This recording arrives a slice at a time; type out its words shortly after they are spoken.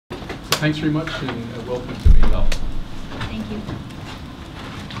Thanks very much, and welcome to Meytal. Thank you.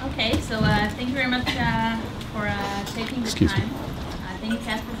 Okay, so thank you very much for taking the time. Thank you,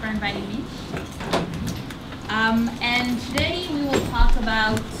 Casper, for inviting me. And today we will talk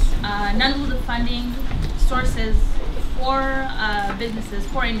about non-dilutive funding sources for businesses,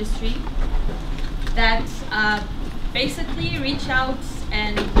 for industry, that basically reach out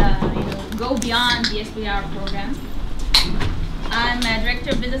and go beyond the SBIR program. I'm a Director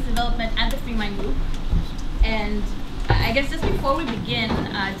of Business Development at the FreeMind Group, and I guess just before we begin,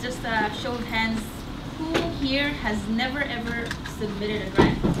 just a show of hands, who here has never ever submitted a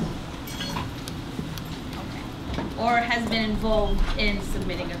grant? Okay. Or has been involved in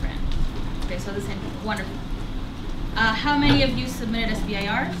submitting a grant? Okay, so the same thing. Wonderful. How many of you submitted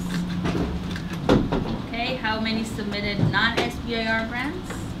SBIRs? Okay, how many submitted non-SBIR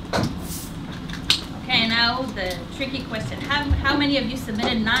grants? Okay, now the tricky question. How many of you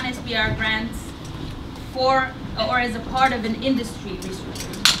submitted non-SBIR grants for or as a part of an industry research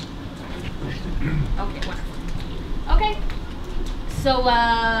group? Okay, wonderful. Okay, so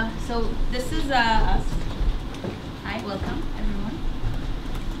this is us. Hi, welcome everyone.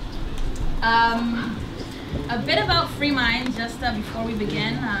 A bit about FreeMind, just before we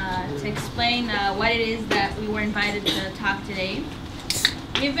begin, to explain what it is that we were invited to talk today.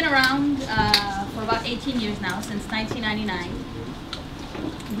 We've been around for about 18 years now, since 1999.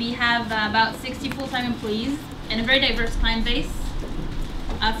 We have about 60 full-time employees and a very diverse client base.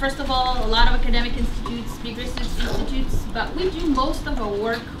 First of all, a lot of academic institutes, big research institutes, but we do most of our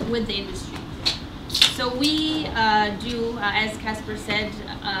work with the industry. So we do, as Casper said,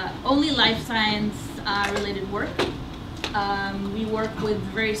 only life science related work. We work with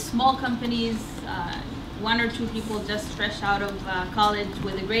very small companies, one or two people just fresh out of college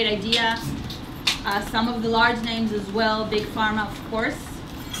with a great idea. Some of the large names as well, big pharma, of course.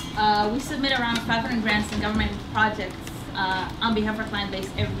 We submit around 500 grants in government projects on behalf of our client base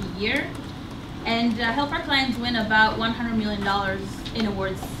every year, and help our clients win about $100 million in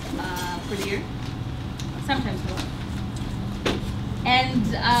awards per year, sometimes more. And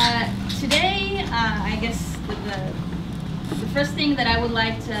today, I guess the first thing that I would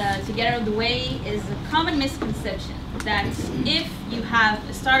like to get out of the way is a common misconception that if you have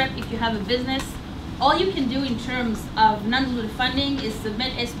a startup, if you have a business, all you can do in terms of non-dilutive funding is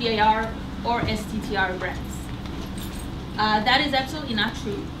submit SBIR or STTR grants. That is absolutely not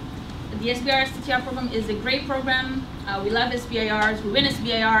true. The SBIR STTR program is a great program. We love SBIRs, we win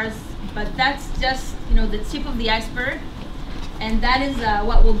SBIRs, but that's just the tip of the iceberg, and that is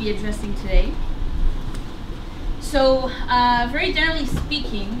what we'll be addressing today. So very generally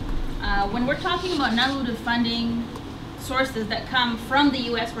speaking, when we're talking about non-dilutive funding sources that come from the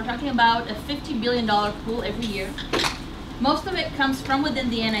US, we're talking about a $50 billion pool every year. Most of it comes from within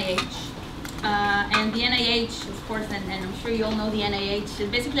the NIH. And the NIH, of course, and I'm sure you all know the NIH, is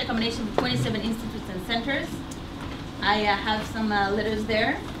basically a combination of 27 institutes and centers. I have some letters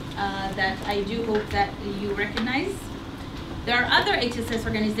there that I do hope that you recognize. There are other HSS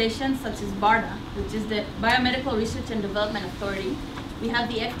organizations such as BARDA, which is the Biomedical Research and Development Authority. We have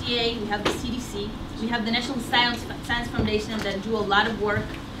the FDA, we have the CDC, we have the National Science Foundation that do a lot of work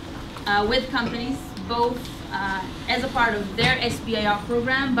with companies, both as a part of their SBIR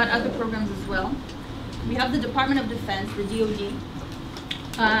program, but other programs as well. We have the Department of Defense, the DoD,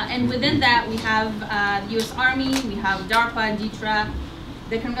 and within that we have the US Army, we have DARPA, DTRA,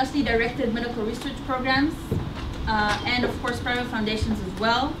 the congressionally directed medical research programs, and of course private foundations as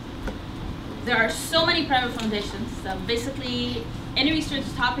well. There are so many private foundations. Basically, any research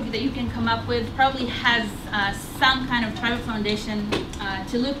topic that you can come up with probably has some kind of private foundation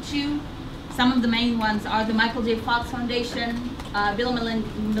to look to. Some of the main ones are the Michael J. Fox Foundation, Bill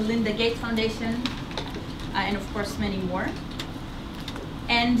and Melinda Gates Foundation, and of course many more.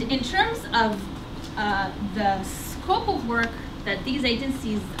 And in terms of the scope of work that these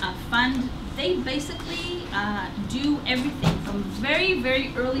agencies fund, they basically do everything from very,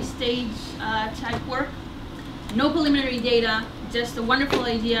 very early stage type work, no preliminary data, just a wonderful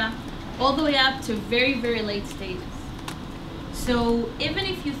idea, all the way up to very, very late stages. So even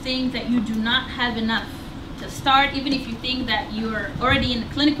if you think that you do not have enough to start, even if you think that you're already in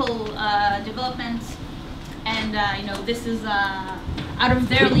clinical development and this is out of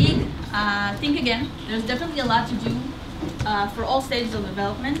their league, think again. There's definitely a lot to do for all stages of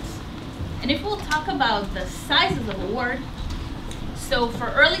development. And if we'll talk about the sizes of award, so for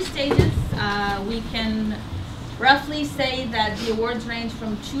early stages, we can roughly say that the awards range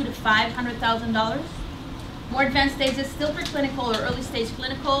from $200,000 to $500,000. More advanced stages, still preclinical or early stage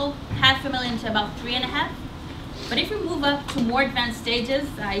clinical, $500,000 to about $3.5 million. But if we move up to more advanced stages,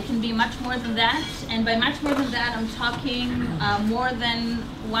 it can be much more than that. And by much more than that, I'm talking more than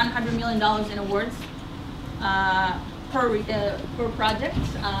 $100 million in awards per project.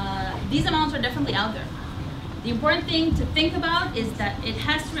 These amounts are definitely out there. The important thing to think about is that it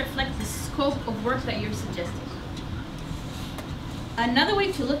has to reflect the scope of work that you're suggesting. Another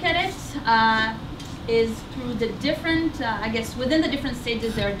way to look at it is through the different, I guess within the different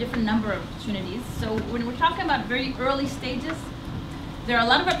stages there are different number of opportunities. So when we're talking about very early stages, there are a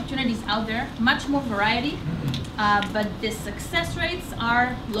lot of opportunities out there, much more variety, but the success rates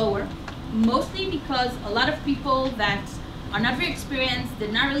are lower, mostly because a lot of people that are not very experienced,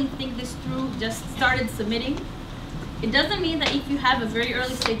 did not really think this through, just started submitting. It doesn't mean that if you have a very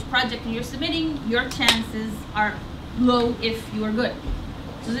early stage project and you're submitting, your chances are low if you are good.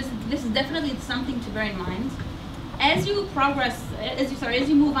 So this is definitely something to bear in mind. As you progress, as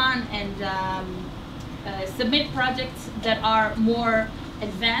you move on and submit projects that are more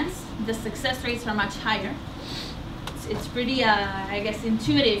advanced, the success rates are much higher. It's pretty, I guess,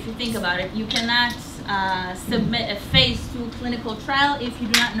 intuitive if you think about it. You cannot submit a phase 2 clinical trial if you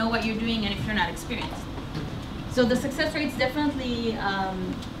do not know what you're doing and if you're not experienced. So the success rates definitely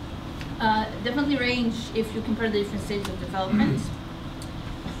definitely range if you compare the different stages of development.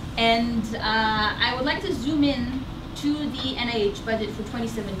 And I would like to zoom in to the NIH budget for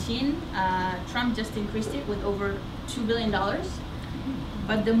 2017. Trump just increased it with over $2 billion.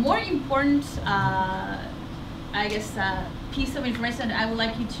 But the more important, I guess, piece of information that I would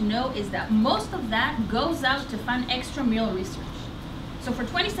like you to know is that most of that goes out to fund extramural research. So for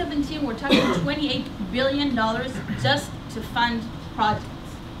 2017, we're talking $28 billion just to fund projects.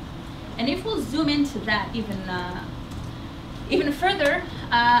 And if we'll zoom into that even further,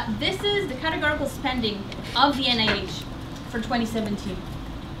 this is the categorical spending of the NIH for 2017.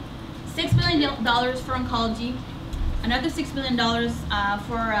 $6 billion for oncology, another $6 billion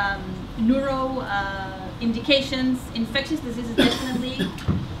for neuro indications, infectious diseases definitely.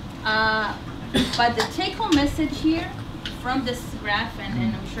 But the take-home message here from this graph,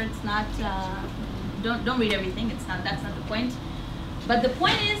 and I'm sure it's not, don't read everything, that's not the point. But the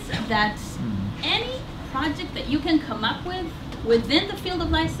point is that any project that you can come up with within the field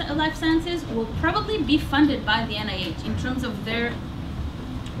of life sciences will probably be funded by the NIH in terms of their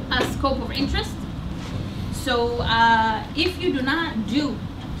scope of interest. So if you do not do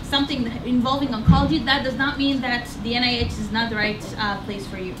something involving oncology, that does not mean that the NIH is not the right place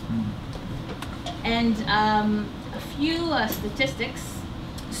for you. And a few statistics.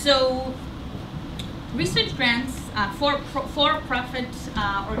 So research grants for for-profit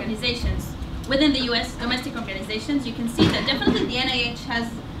organizations within the US, domestic organizations, you can see that definitely the NIH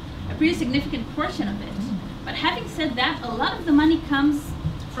has a pretty significant portion of it. But having said that, a lot of the money comes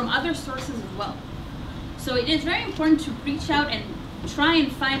from other sources as well. So it is very important to reach out and try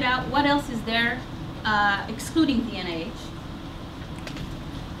and find out what else is there excluding the NIH.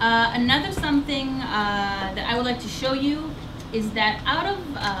 Another something that I would like to show you is that out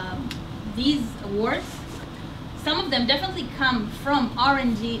of these awards, some of them definitely come from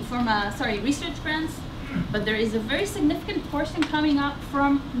R&D, from research grants, but there is a very significant portion coming up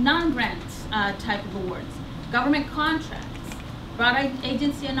from non-grant type of awards, government contracts, broad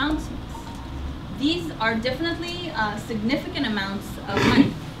agency announcements. These are definitely significant amounts of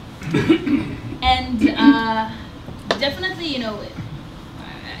money. And definitely, you know,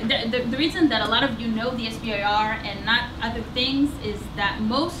 the reason that a lot of you know the SBIR and not other things is that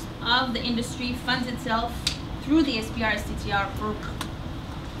most of the industry funds itself through the SBIR STTR program.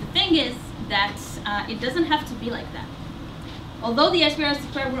 The thing is that it doesn't have to be like that. Although the SBIR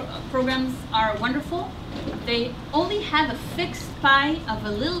STTR programs are wonderful, they only have a fixed pie of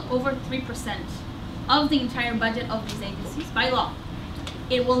a little over 3% of the entire budget of these agencies by law.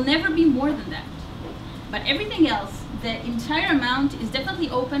 It will never be more than that. But everything else, the entire amount is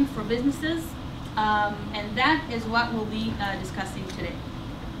definitely open for businesses, and that is what we'll be discussing today.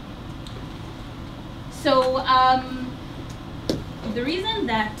 So the reason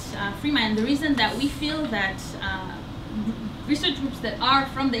that FreeMind, the reason that we feel that research groups that are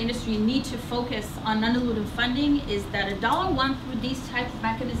from the industry need to focus on non-dilutive funding is that $1 through these types of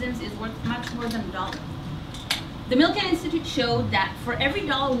mechanisms is worth much more than $1. The Milken Institute showed that for every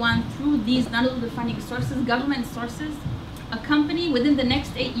 $1 through these non-dilutive funding sources, government sources, a company within the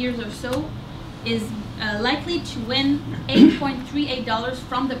next 8 years or so is likely to win $8.38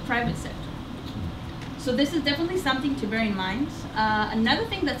 from the private sector. So this is definitely something to bear in mind. Another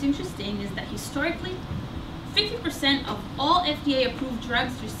thing that's interesting is that historically, 50% of all FDA-approved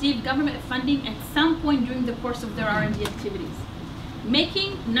drugs receive government funding at some point during the course of their R&D activities.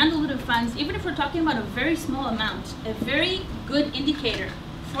 making non-dilutive funds, even if we're talking about a very small amount, a very good indicator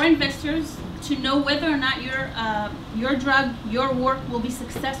for investors to know whether or not your drug, your work will be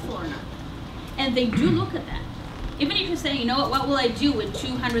successful or not. And they do look at that. Even if you say, you know what will I do with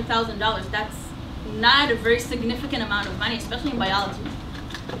 $200,000? That's not a very significant amount of money, especially in biology.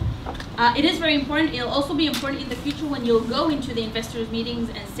 It is very important. It'll also be important in the future when you'll go into the investors meetings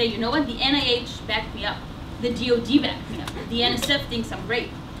and say, you know what, the NIH backed me up, the DOD backed me up, the NSF thinks I'm great.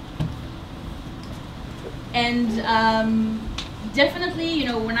 And definitely, you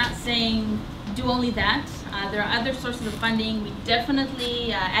know, we're not saying do only that. There are other sources of funding. We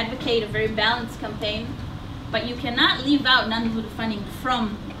definitely advocate a very balanced campaign, but you cannot leave out non-dilutive funding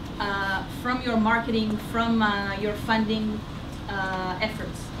from your marketing, from your funding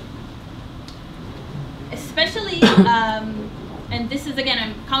efforts. Especially, and this is again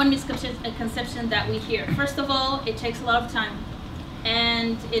a common misconception that we hear. First of all, it takes a lot of time,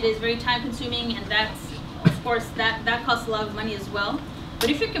 and it is very time consuming, and that's, of course, that costs a lot of money as well. But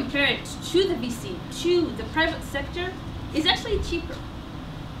if you compare it to the VC, to the private sector, it's actually cheaper.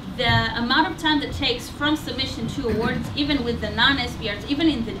 The amount of time that takes from submission to awards, even with the non-SBIRs, even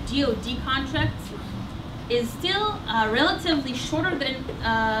in the DOD contracts, is still relatively shorter than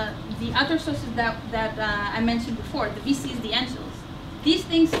the other sources that I mentioned before, the VCs, the angels. These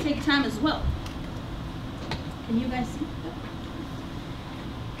things take time as well. Can you guys see that?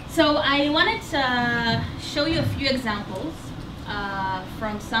 So I wanted to show you a few examples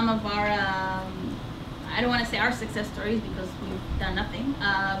from some of our, I don't want to say our success stories because we've done nothing,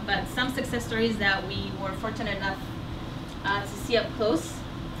 but some success stories that we were fortunate enough to see up close.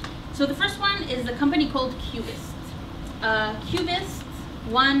 So the first one is a company called Cubist. Cubist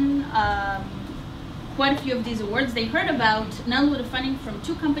won quite a few of these awards. They heard about non-dilutive funding from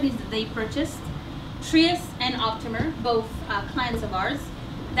two companies that they purchased, Trius and Optimer, both clients of ours,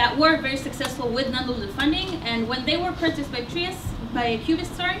 that were very successful with non-dilutive funding. And when they were purchased by Cubist, they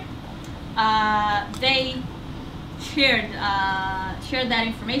shared that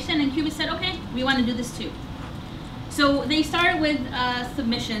information, and Cubist said, okay, we want to do this too. So they started with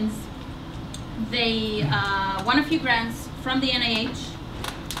submissions. They won a few grants from the NIH,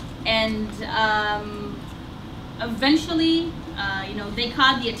 and eventually, you know, they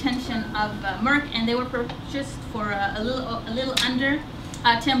caught the attention of Merck, and they were purchased for a little under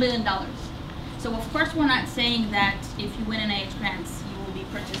 $10 billion. So of course, we're not saying that if you win NIH grants, you will be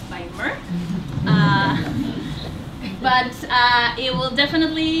purchased by Merck, but it will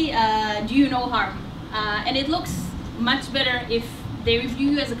definitely do you no harm, and it looks much better if they review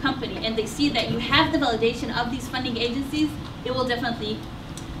you as a company and they see that you have the validation of these funding agencies. It will definitely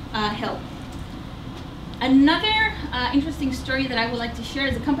help. Another interesting story that I would like to share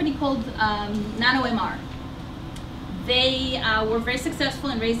is a company called NanoMR. They were very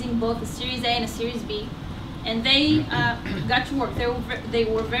successful in raising both a Series A and a Series B, and they got to work. They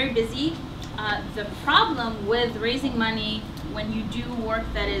were very busy. The problem with raising money when you do work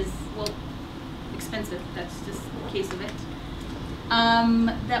that is, well, expensive, that's just the case of it,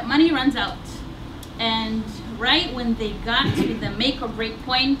 that money runs out. And right when they got to the make or break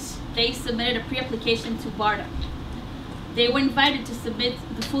point, they submitted a pre-application to BARDA. They were invited to submit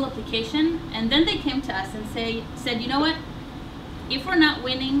the full application, and then they came to us and said, you know what, if we're not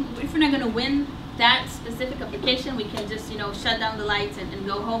winning, if we're not going to win that specific application, we can just, you know, shut down the lights and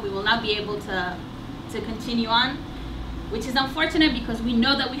go home. We will not be able to continue on, which is unfortunate because we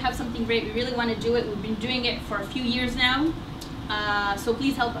know that we have something great. We really want to do it. We've been doing it for a few years now, so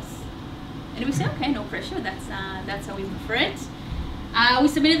please help us. And we said, okay, no pressure. That's how we prefer it. We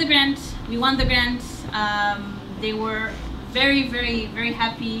submitted the grant. We won the grant. They were very, very, very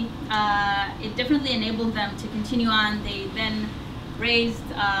happy. It definitely enabled them to continue on. They then raised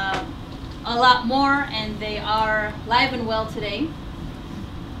a lot more, and they are live and well today.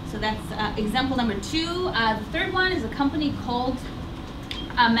 So that's example number 2. The third one is a company called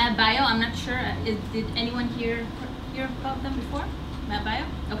MabBio. I'm not sure, did anyone hear about them before? MabBio?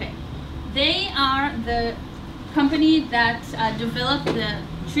 Okay. They are the company that developed the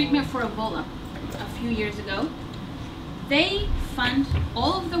treatment for Ebola a few years ago. They fund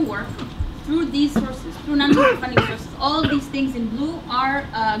all of the work through these sources, through non-dilutive funding sources. All of these things in blue are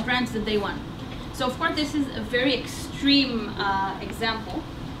grants that they won. So of course this is a very extreme example,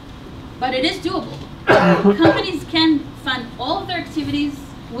 but it is doable. Companies can fund all of their activities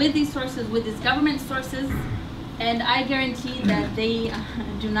with these sources, with these government sources, and I guarantee that they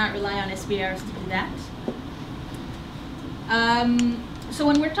do not rely on SBIRs to do that. So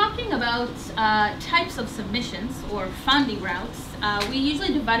when we're talking about types of submissions or funding routes, we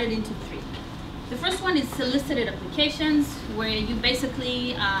usually divide it into 3. The first one is solicited applications, where you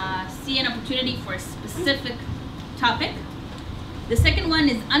basically see an opportunity for a specific topic. The second one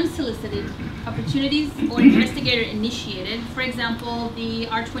is unsolicited opportunities or investigator initiated. For example, the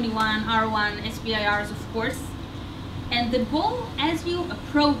R21, R1, SBIRs, of course. And the goal as you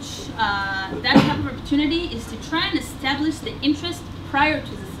approach that type of opportunity is to try and establish the interest prior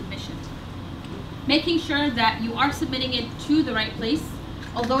to the submission. Making sure that you are submitting it to the right place,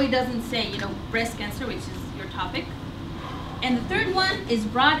 although it doesn't say, you know, breast cancer, which is your topic. And the third one is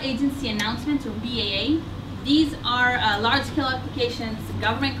broad agency announcements, or BAA. These are large-scale applications,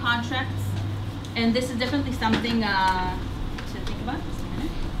 government contracts, and this is definitely something to think about. Just a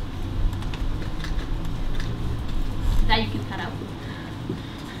minute. That you can cut out.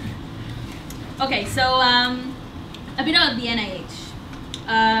 Okay, so a bit about the NIH.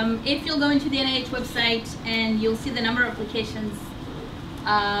 If you'll go into the NIH website and you'll see the number of applications,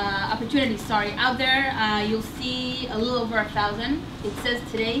 opportunities, out there, you'll see a little over 1,000. It says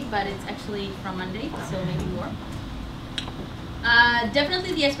today, but it's actually from Monday, so maybe more.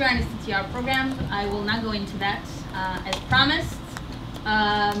 Definitely the SBIR and STTR programs. I will not go into that as promised.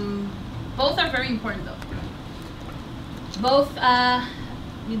 Both are very important though. Both the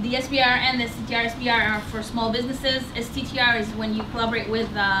SBIR and the STTR. SBIR are for small businesses. STTR is when you collaborate with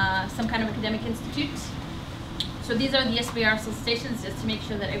some kind of academic institute. So these are the SBIR solicitations, just to make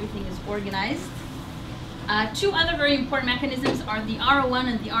sure that everything is organized. Two other very important mechanisms are the R01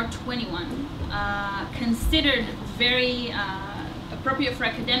 and the R21, considered very appropriate for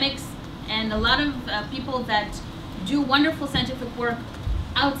academics, and a lot of people that do wonderful scientific work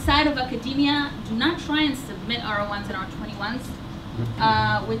outside of academia do not try and submit R01s and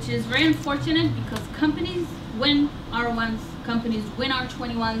R21s, which is very unfortunate because companies win R01s, companies win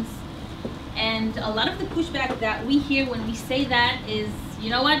R21s. And a lot of the pushback that we hear when we say that is, you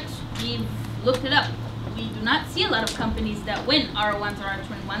know what, we've looked it up. We do not see a lot of companies that win R01s or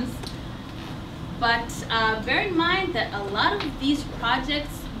R21s. But bear in mind that a lot of these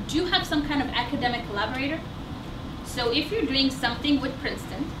projects do have some kind of academic collaborator. So if you're doing something with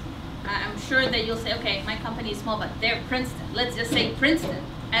Princeton, I'm sure that you'll say, okay, my company is small, but they're Princeton. Let's just say Princeton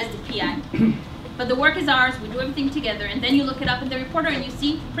as the PI. But the work is ours, we do everything together, and then you look it up in the reporter and you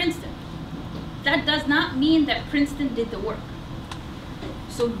see Princeton. That does not mean that Princeton did the work.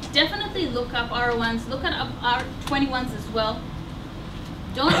 So definitely look up R01s, look up R21s as well.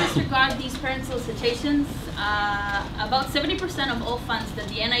 Don't disregard these parent solicitations. About 70% of all funds that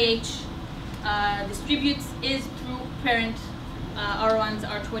the NIH distributes is through parent R01s,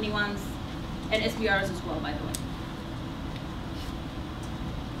 R21s, and SBIRs as well, by the way.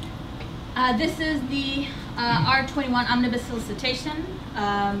 This is the R21 omnibus solicitation.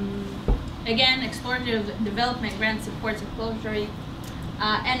 Again, explorative development, grant support, exploratory,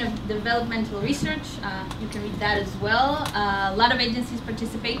 and of developmental research. You can read that as well. A lot of agencies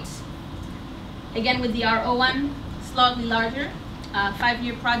participate. Again, with the R01, slightly larger,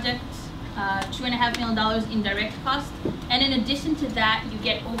 5-year project, $2.5 million in direct cost. And in addition to that, you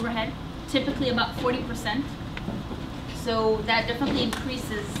get overhead, typically about 40%. So that definitely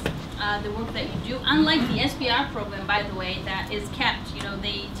increases the work that you do. Unlike the SBIR program, by the way, that is capped. You know,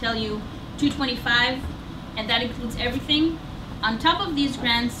 they tell you $225, and that includes everything. On top of these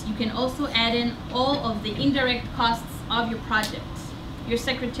grants, you can also add in all of the indirect costs of your project. Your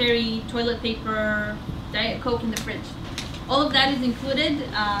secretary, toilet paper, Diet Coke in the fridge. All of that is included,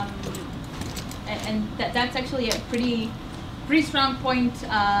 and that's actually a pretty strong point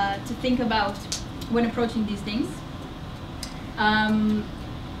to think about when approaching these things.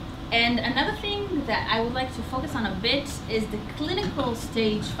 And another thing that I would like to focus on a bit is the clinical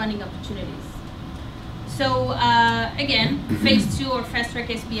stage funding opportunities. So again, phase 2 or fast track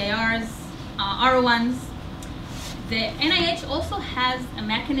SBIRs, R01s. The NIH also has a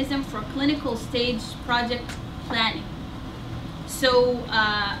mechanism for clinical stage project planning. So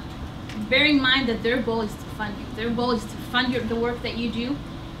bear in mind that their goal is to fund you. Their goal is to fund the work that you do,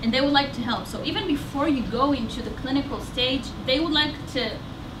 and they would like to help. So even before you go into the clinical stage, they would like to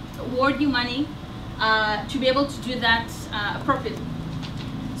award you money to be able to do that appropriately.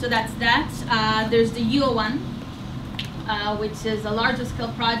 So that's that. There's the U01, which is a larger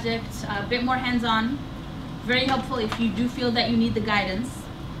scale project, a bit more hands-on, very helpful if you do feel that you need the guidance.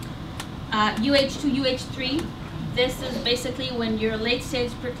 UH2, UH3, this is basically when you're late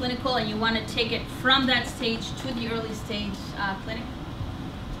stage preclinical and you want to take it from that stage to the early stage clinic.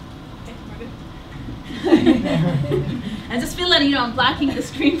 Okay, we're good. I just feel that, you know, I'm blocking the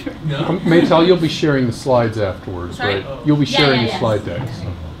screen. No. Meytal, you'll be sharing the slides afterwards, Sorry? right? You'll be sharing the yes. slide decks.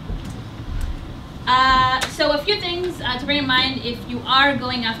 So a few things to bear in mind if you are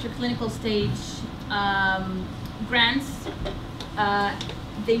going after clinical stage grants.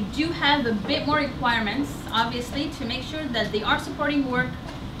 They do have a bit more requirements, obviously, to make sure that they are supporting work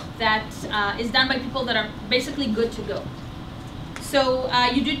that is done by people that are basically good to go. So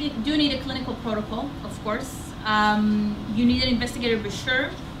you do need a clinical protocol, of course. You need an investigator brochure.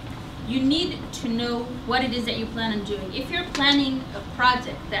 You need to know what it is that you plan on doing. If you're planning a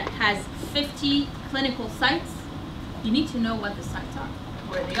project that has 50 clinical sites, you need to know what the sites are,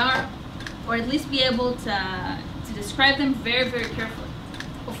 where they are, or at least be able to describe them very, very carefully.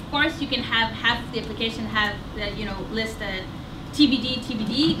 Of course, you can have half of the application have listed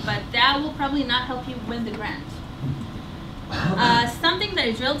TBD, but that will probably not help you win the grant. Something that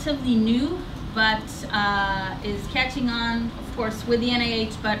is relatively new, but is catching on, of course, with the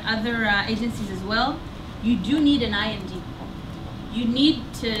NIH, but other agencies as well. You do need an IND. You need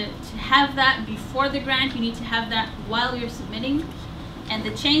to have that before the grant. You need to have that while you're submitting. And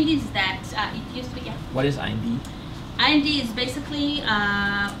the change is that it used to be. Yeah. What is IND? IND is basically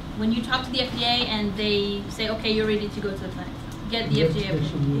when you talk to the FDA and they say, okay, you're ready to go to the clinic. Get the FDA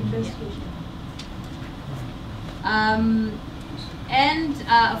approval. Yeah. And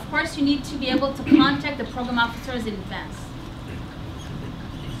of course, you need to be able to contact the program officers in advance.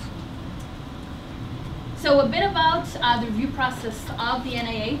 So a bit about the review process of the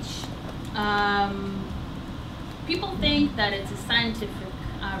NIH. People think that it's a scientific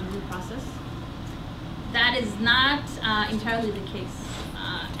review process. That is not entirely the case.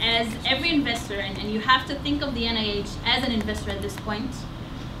 As every investor, and you have to think of the NIH as an investor at this point,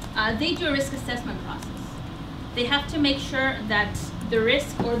 they do a risk assessment process. They have to make sure that the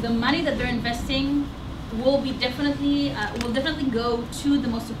risk or the money that they're investing will definitely go to the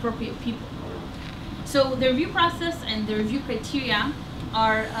most appropriate people. So the review process and the review criteria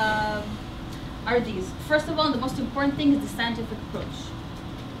are these. First of all, the most important thing is the scientific approach.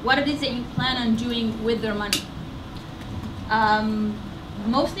 What it is that you plan on doing with their money.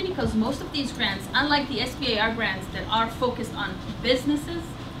 Mostly because most of these grants, unlike the SBIR grants that are focused on businesses,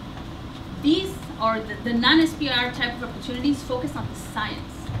 these are the non-SBIR type of opportunities focus on the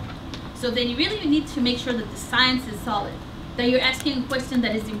science. So then you really need to make sure that the science is solid, that you're asking a question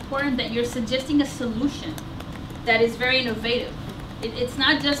that is important, that you're suggesting a solution that is very innovative. It's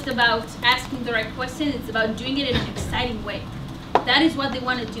not just about asking the right question, it's about doing it in an exciting way. That is what they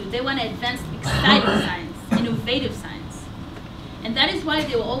want to do. They want to advance exciting science, innovative science. And that is why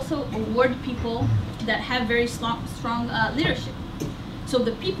they will also award people that have very strong leadership. So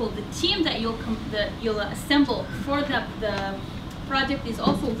the people, the team that you'll assemble for the project is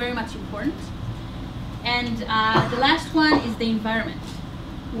also very much important. And the last one is the environment.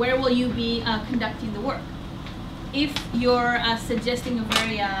 Where will you be conducting the work? If you're suggesting a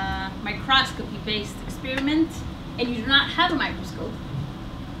very microscopy-based experiment and you do not have a microscope,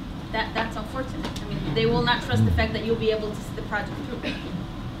 that's unfortunate. I mean, they will not trust the fact that you'll be able to see the project through.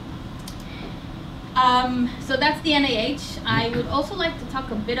 So that's the NIH. I would also like to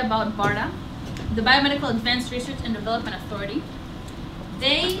talk a bit about BARDA, the Biomedical Advanced Research and Development Authority.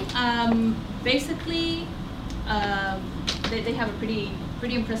 They basically they have a pretty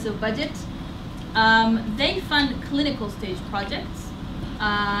impressive budget. They fund clinical stage projects,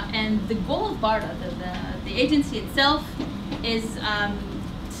 and the goal of BARDA, the agency itself, is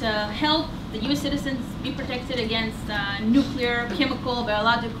to help the U.S. citizens be protected against nuclear, chemical,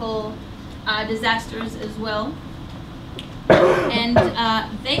 biological disasters as well. And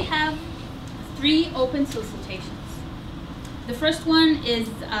they have 3 open solicitations. The first one is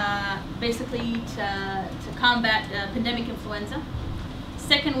basically to combat pandemic influenza.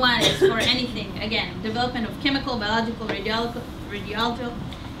 Second one is for anything, again, development of chemical, biological, radiological,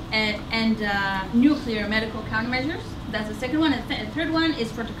 and nuclear medical countermeasures. That's the second one. And the third one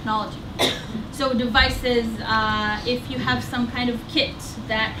is for technology. So devices, if you have some kind of kit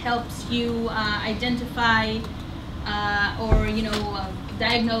that helps you identify or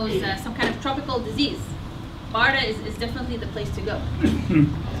diagnose some kind of tropical disease, BARDA is definitely the place to go.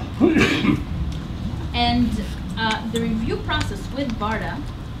 And the review process with BARDA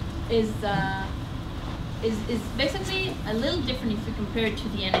is basically a little different if you compare it to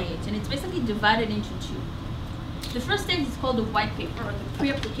the NIH, and it's basically divided into 2. The first stage is called the white paper, or the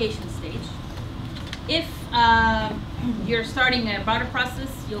pre-application stage. If you're starting a BARDA process,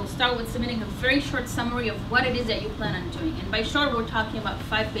 you'll start with submitting a very short summary of what it is that you plan on doing. And by short, we're talking about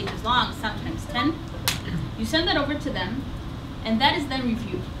 5 pages long, sometimes 10. You send that over to them, and that is then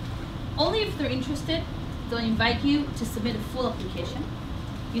reviewed. Only if they're interested, they'll invite you to submit a full application.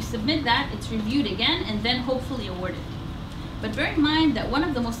 You submit that, it's reviewed again, and then hopefully awarded. But bear in mind that one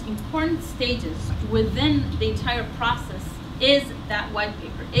of the most important stages within the entire process is that white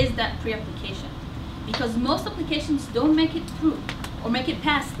paper, is that pre-application. Because most applications don't make it through or make it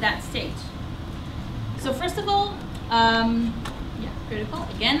past that stage. So first of all, critical,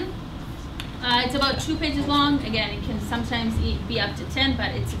 again. It's about 2 pages long. Again, it can sometimes be up to 10,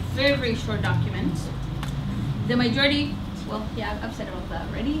 but it's a very, very short document. The majority, well, yeah, I've said about that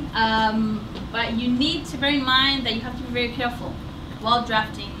already. But you need to bear in mind that you have to be very careful while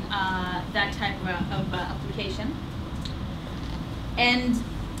drafting that type of application. And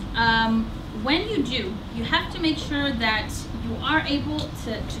when you do, you have to make sure that you are able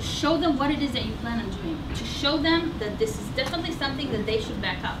to show them what it is that you plan on doing, to show them that this is definitely something that they should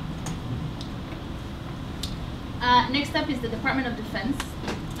back up. Next up is the Department of Defense,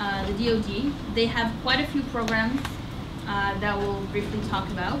 the DoD. They have quite a few programs that we'll briefly talk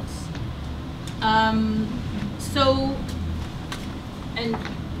about. So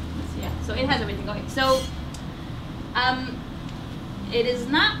it has everything going. So it is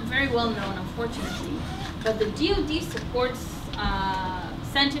not very well known, unfortunately, but the DoD supports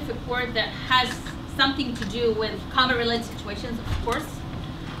scientific work that has something to do with combat-related situations, of course,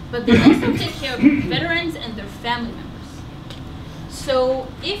 but they also take care of veterans and their family members. So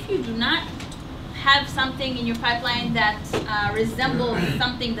if you do not have something in your pipeline that resembles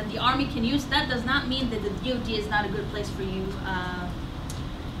something that the Army can use, that does not mean that the DoD is not a good place for you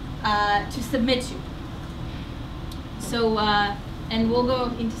to submit to. So, and we'll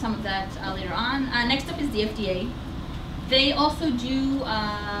go into some of that later on. Next up is the FDA. They also do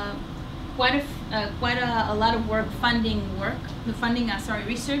quite a lot of work,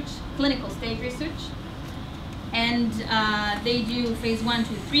 research, clinical stage research. And they do phase 1,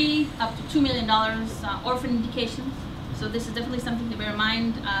 2, 3, up to $2 million, orphan indications. So this is definitely something to bear in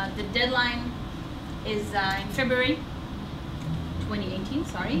mind. The deadline is in February 2018,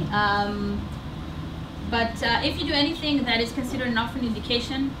 sorry. But if you do anything that is considered an orphan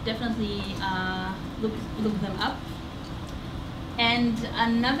indication, definitely look them up. And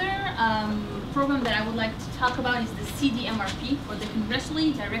another program that I would like to talk about is the CDMRP, or the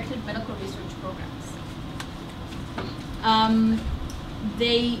Congressionally Directed Medical Research Programs.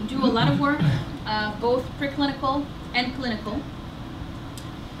 They do a lot of work, both preclinical and clinical.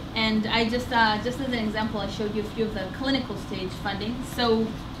 And I just as an example, I showed you a few of the clinical stage funding. So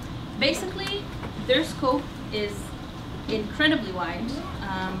basically, their scope is incredibly wide.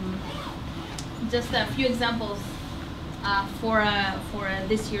 Just a few examples for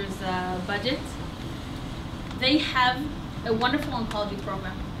this year's budget. They have a wonderful oncology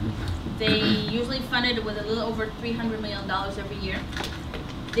program. They usually fund it with a little over $300 million every year.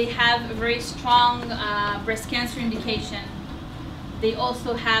 They have a very strong breast cancer indication. They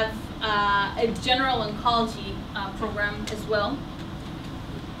also have a general oncology program as well.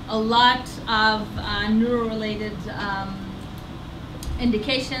 A lot of neuro-related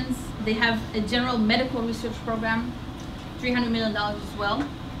indications. They have a general medical research program, $300 million as well,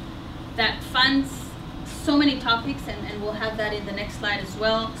 that funds so many topics, and we'll have that in the next slide as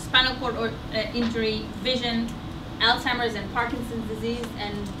well. Spinal cord injury, vision, Alzheimer's and Parkinson's disease,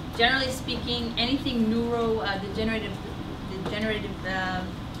 and generally speaking, anything neurodegenerative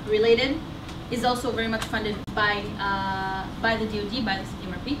related is also very much funded by the DoD, by the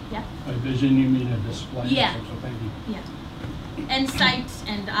CDMRP. Yeah. By vision, you mean a display? Yeah. So thank you. Yeah. And sight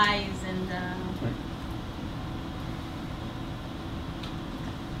and eyes and. Right.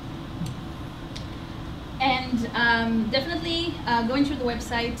 And definitely going through the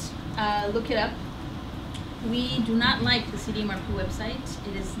website, look it up. We do not like the CDMRP website.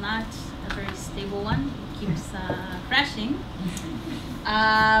 It is not a very stable one. It keeps crashing.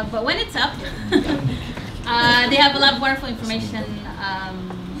 But when it's up, they have a lot of wonderful information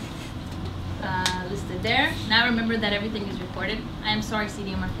listed there. Now remember that everything is recorded. I am sorry,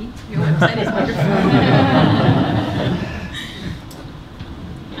 CDMRP. Your website is wonderful.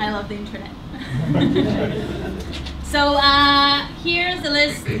 I love the internet. So here's the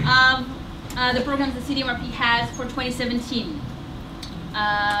list of the programs the CDMRP has for 2017.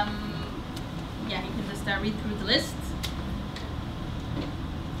 Yeah, you can just read through the list.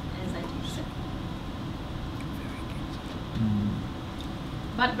 As I teach it.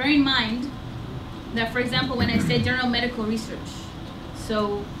 But bear in mind that, for example, when I say general medical research,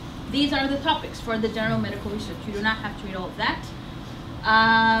 so these are the topics for the general medical research. You do not have to read all of that.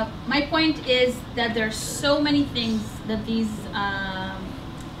 My point is that there are so many things that these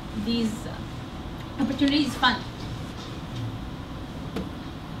opportunities fund.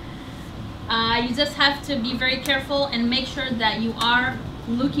 You just have to be very careful and make sure that you are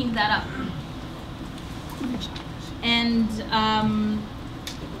looking that up. And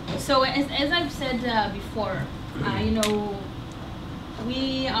so as I've said before, you know,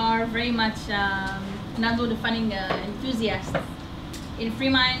 we are very much non-dilutive funding enthusiasts. In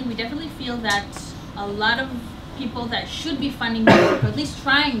FreeMind, we definitely feel that a lot of people that should be funding the work, or at least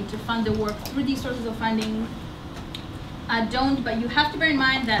trying to fund the work through these sources of funding, don't. But you have to bear in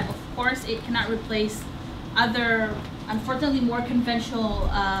mind that, of course, it cannot replace other, unfortunately, more conventional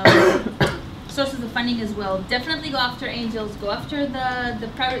sources of funding as well. Definitely go after angels, go after the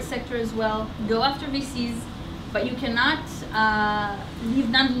private sector as well, go after VCs, but you cannot leave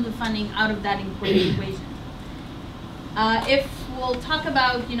non-dilutive funding out of that important equation. If we'll talk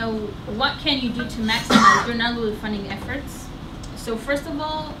about, you know, what can you do to maximize your non-dilutive funding efforts. So first of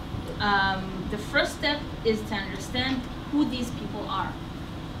all, the first step is to understand who these people are.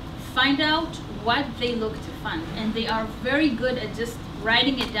 Find out what they look to fund, and they are very good at just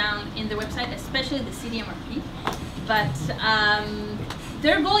writing it down in their website, especially the CDMRP, but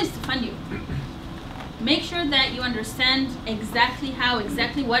their goal is to fund you. Make sure that you understand exactly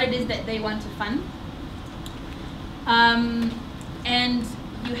what it is that they want to fund. And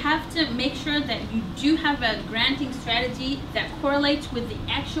you have to make sure that you do have a granting strategy that correlates with the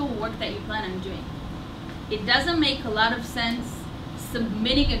actual work that you plan on doing. It doesn't make a lot of sense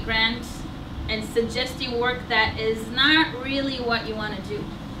submitting a grant and suggesting work that is not really what you want to do.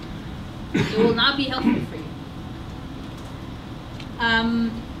 It will not be helpful for you.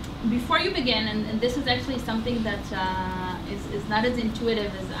 Before you begin, and this is actually something that is not as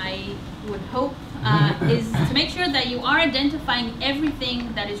intuitive as I would hope, is to make sure that you are identifying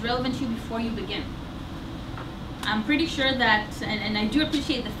everything that is relevant to you before you begin. I'm pretty sure that, and I do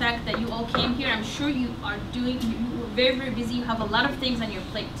appreciate the fact that you all came here. I'm sure you are you were very, very busy. You have a lot of things on your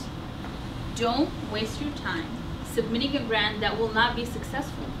plate. Don't waste your time submitting a grant that will not be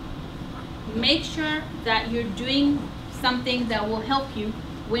successful. Make sure that you're doing something that will help you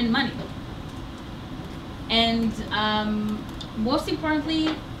win money. And most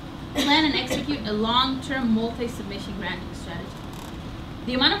importantly, plan and execute a long-term multi-submission granting strategy.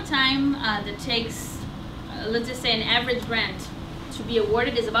 The amount of time that takes, let's just say an average grant to be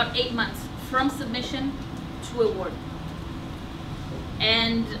awarded is about 8 months from submission to award.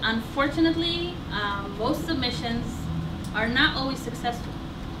 And unfortunately, most submissions are not always successful,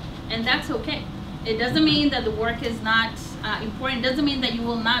 and that's okay. It doesn't mean that the work is not important. It doesn't mean that you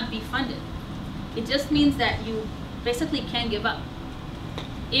will not be funded. It just means that you basically can't give up.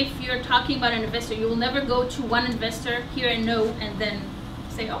 If you're talking about an investor, you will never go to one investor, hear a no, and then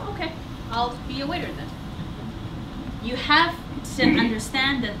say, oh, okay, I'll be a waiter then. You have to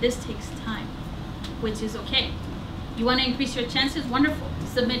understand that this takes time, which is okay. You want to increase your chances? Wonderful.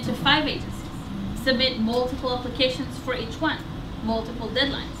 Submit to 5 agencies. Submit multiple applications for each one. Multiple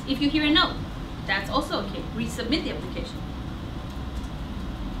deadlines. If you hear a no, that's also okay. Resubmit the application.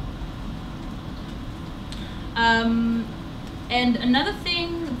 And another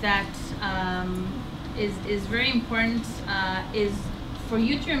thing that is very important is for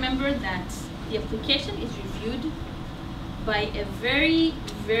you to remember that the application is reviewed by a very,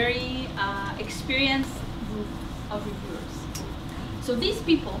 very experienced group of reviewers. So these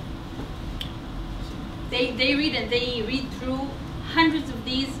people, they read through hundreds of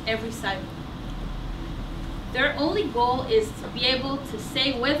these every cycle. Their only goal is to be able to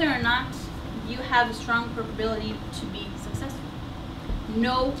say whether or not you have a strong probability to be successful.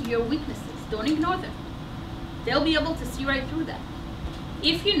 Know your weaknesses. Don't ignore them. They'll be able to see right through that.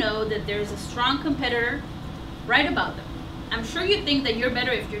 If you know that there's a strong competitor, write about them. I'm sure you think that you're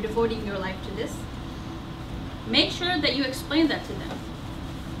better if you're devoting your life to this. Make sure that you explain that to them.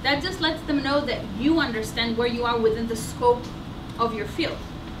 That just lets them know that you understand where you are within the scope of your field.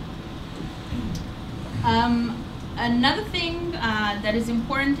 Another thing that is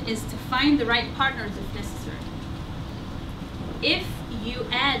important is to find the right partners if necessary. If you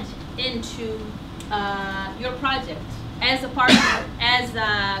add into your project as a partner, as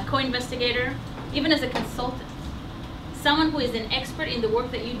a co-investigator, even as a consultant, someone who is an expert in the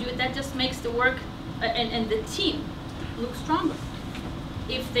work that you do, that just makes the work and the team look stronger.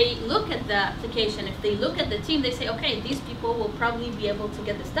 If they look at the application, if they look at the team, they say, okay, these people will probably be able to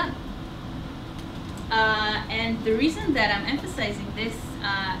get this done. And the reason that I'm emphasizing this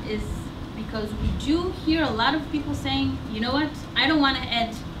is because we do hear a lot of people saying, you know what, I don't want to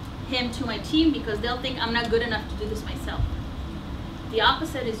add him to my team because they'll think I'm not good enough to do this myself. The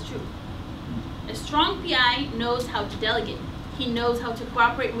opposite is true. A strong PI knows how to delegate. He knows how to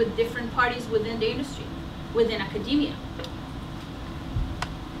cooperate with different parties within the industry, within academia.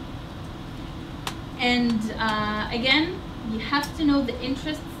 And again, you have to know the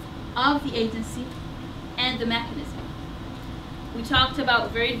interests of the agency and the mechanism. We talked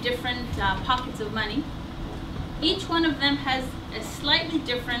about very different pockets of money. Each one of them has a slightly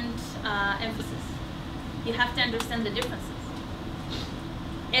different emphasis. You have to understand the differences.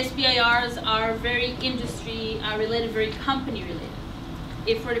 SBIRs are very industry related, very company related.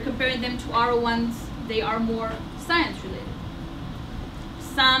 If we're comparing them to R01s, they are more science related.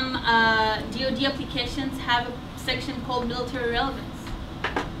 Some DoD applications have a section called military relevance.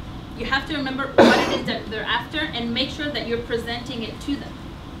 You have to remember what it is that they're after and make sure that you're presenting it to them.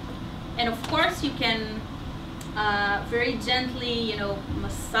 And of course, you can very gently,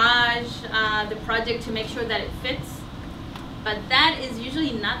 massage the project to make sure that it fits. But that is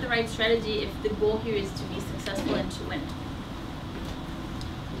usually not the right strategy if the goal here is to be successful and to win.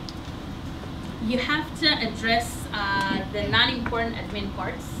 You have to address the non-important admin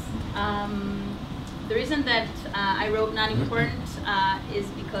parts. The reason that I wrote non-important is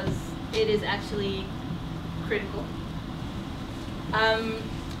because it is actually critical.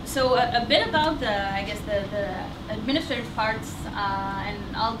 So a bit about the administrative parts,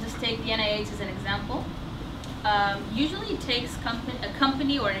 and I'll just take the NIH as an example. Usually it takes a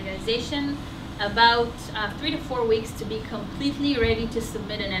company or an organization about 3 to 4 weeks to be completely ready to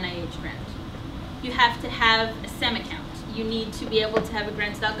submit an NIH grant. You have to have a SEM account. You need to be able to have a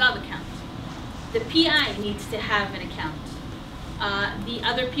grants.gov account. The PI needs to have an account. The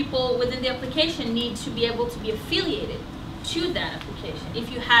other people within the application need to be able to be affiliated to that application. If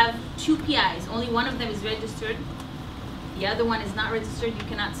you have 2 PIs, only one of them is registered, the other one is not registered, you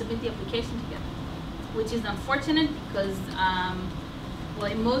cannot submit the application together, which is unfortunate because,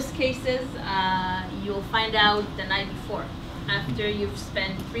 well, in most cases, you'll find out the night before, after you've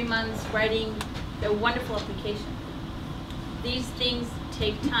spent 3 months writing a wonderful application. These things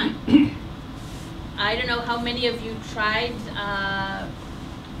take time. I don't know how many of you tried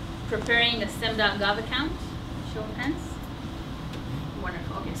preparing a STEM.gov account. Show of hands.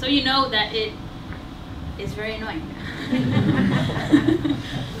 Wonderful. Okay, so you know that it is very annoying.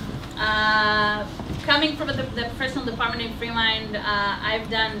 Coming from the professional department in FreeMind, I've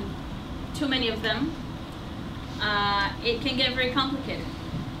done too many of them. It can get very complicated.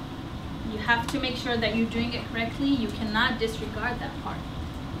 You have to make sure that you're doing it correctly. You cannot disregard that part.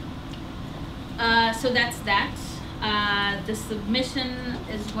 So that's that. The submission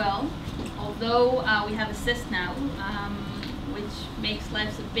as well. Although we have Assist now, which makes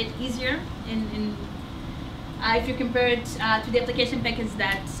life a bit easier. If you compare it to the application package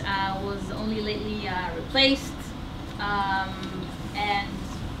that was only lately replaced, and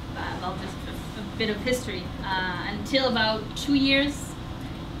well, just a bit of history. Until about 2 years,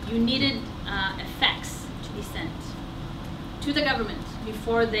 you needed a fax to be sent to the government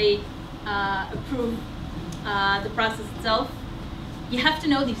before they approve the process itself. You have to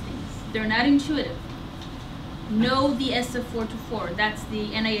know these things. They're not intuitive. Know the SF424. That's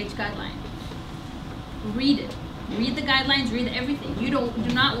the NIH guideline. Read it. Read the guidelines. Read everything. You do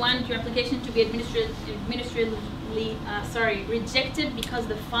not want your application to be administratively rejected because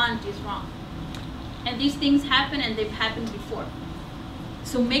the font is wrong. And these things happen, and they've happened before.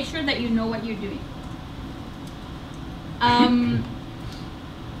 So make sure that you know what you're doing.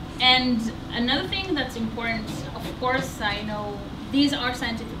 And another thing that's important, of course, I know these are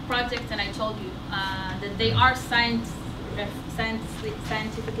scientific projects, and I told you that they are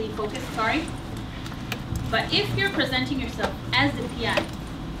scientifically focused, But if you're presenting yourself as the PI,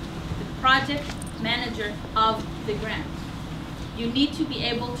 the project manager of the grant, you need to be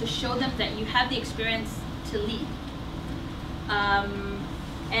able to show them that you have the experience to lead.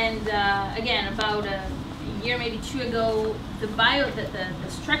 Again, about a year, maybe 2 ago, the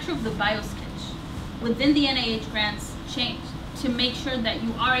structure of the bio sketch within the NIH grants changed to make sure that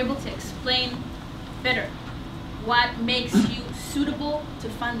you are able to explain better what makes you suitable to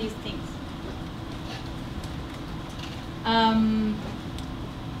fund these things.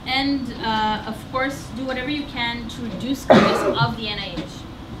 Of course, do whatever you can to reduce the risk of the NIH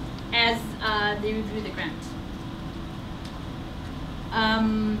as they review the grant.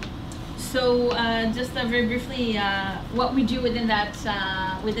 Just very briefly, what we do within that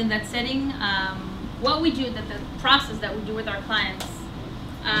setting, the process that we do with our clients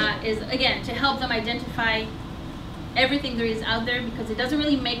is, again, to help them identify everything there is out there, because it doesn't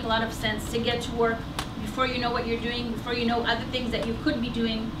really make a lot of sense to get to work before you know what you're doing, before you know other things that you could be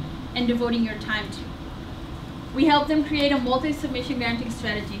doing and devoting your time to. We help them create a multi-submission granting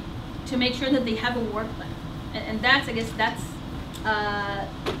strategy to make sure that they have a work plan, and that's, I guess, that's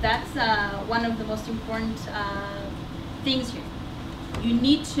one of the most important things here. You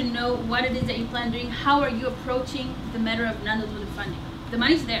need to know what it is that you plan doing. How are you approaching the matter of non-dilutive funding? The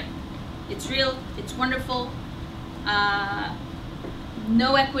money's there. It's real, it's wonderful.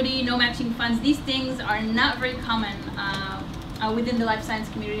 No equity, no matching funds. These things are not very common within the life science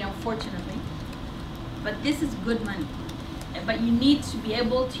community, unfortunately. But this is good money. But you need to be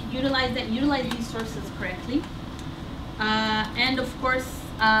able to utilize these sources correctly. And of course,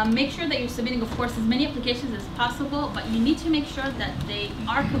 make sure that you're submitting, of course, as many applications as possible, but you need to make sure that they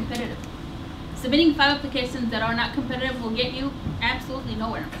are competitive. Submitting 5 applications that are not competitive will get you absolutely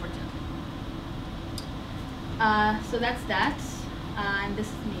nowhere, unfortunately. So that's that. And this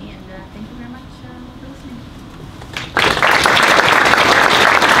is me, and thank you very much for listening.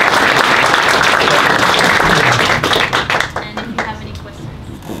 And if you have any questions.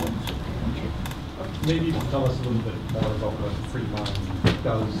 Maybe you can tell us a little bit more about what FreeMind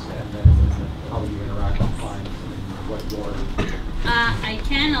does, and then how you interact with clients and what your... I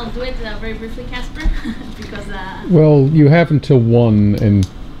can. I'll do it very briefly, Casper, because... Well, you have until 1, and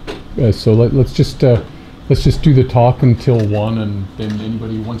so let's just do the talk until 1, and then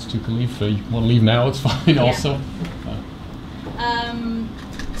anybody who wants to can leave. You want to leave now, it's fine. Yeah. Also.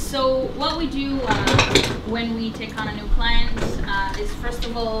 So what we do when we take on a new client is, first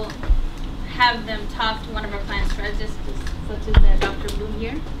of all, have them talk to one of our client strategists, such as Dr. Bloom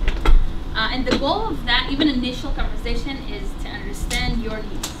here. And the goal of that, even initial conversation, is to understand your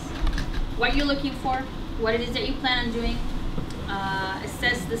needs, what you're looking for, what it is that you plan on doing,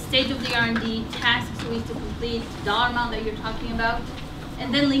 assess the stage of the R&D, tasks we need to complete, dollar amount that you're talking about,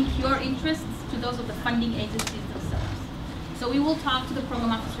 and then link your interests to those of the funding agencies themselves. So we will talk to the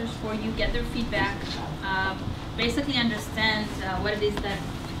program officers for you, get their feedback, basically understand what it is that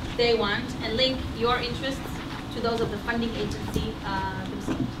they want, and link your interests to those of the funding agencies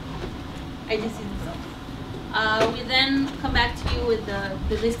themselves. We then come back to you with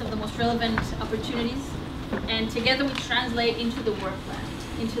the list of the most relevant opportunities, and together we translate into the work plan,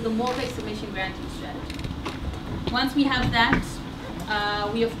 into the multi-submission granting strategy. Once we have that,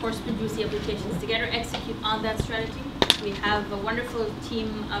 we of course produce the applications together, execute on that strategy. We have a wonderful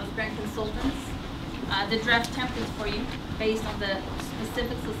team of grant consultants that draft templates for you based on the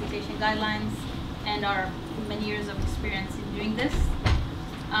specific solicitation guidelines and our many years of experience in doing this.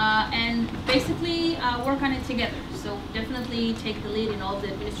 And basically work on it together. So definitely take the lead in all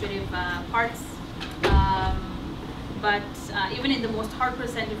the administrative parts. But even in the most hardcore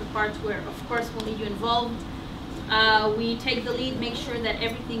scientific parts, where of course we'll need you involved, we take the lead, make sure that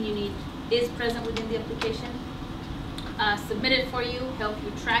everything you need is present within the application, submit it for you, help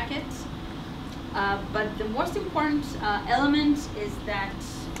you track it. But the most important element is that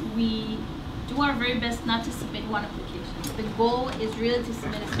we do our very best not to submit one application. The goal is really to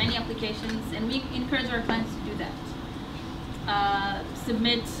submit as many applications, and we encourage our clients to do that.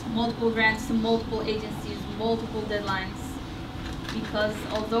 Submit multiple grants to multiple agencies, multiple deadlines, because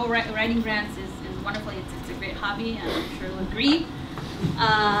although writing grants is wonderful, it's a great hobby, and I'm sure you'll agree,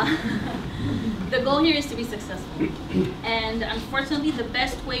 the goal here is to be successful. And unfortunately, the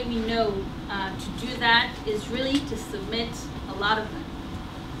best way we know to do that is really to submit a lot of them.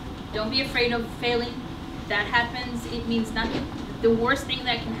 Don't be afraid of failing. That happens, it means nothing. The worst thing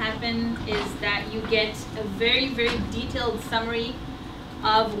that can happen is that you get a very, very detailed summary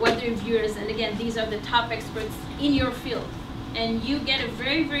of what the reviewers, and again, these are the top experts in your field, and you get a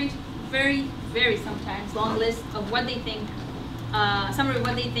very, very, very, very sometimes long list of what they think, summary of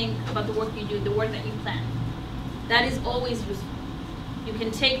what they think about the work you do, the work that you plan. That is always useful. You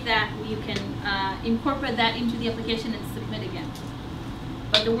can take that, you can incorporate that into the application and submit again.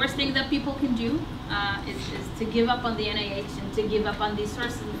 But the worst thing that people can do is to give up on the NIH and to give up on these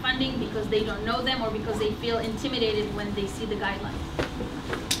sources of funding because they don't know them or because they feel intimidated when they see the guidelines.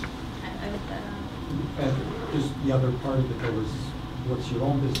 And just the other part of it, there was, what's your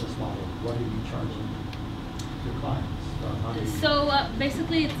own business model? What are you charging your clients? So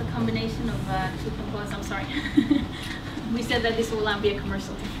basically it's a combination of 2 components. I'm sorry. We said that this will not be a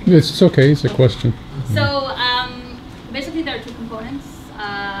commercial. It's okay, it's a question. So basically there are 2 components.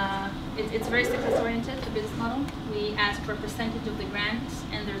 It's very success-oriented, the business model. We ask for a percentage of the grant,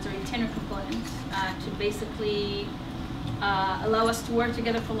 and there's a retainer component to basically allow us to work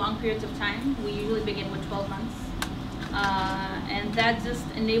together for long periods of time. We usually begin with 12 months. And that just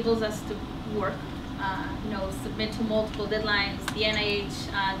enables us to work, submit to multiple deadlines. The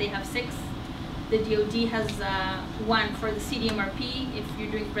NIH, they have 6. The DoD has 1 for the CDMRP if you're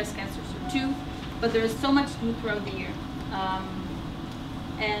doing breast cancer, so 2. But there is so much to do throughout the year.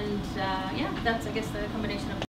 Yeah, that's, I guess, the combination of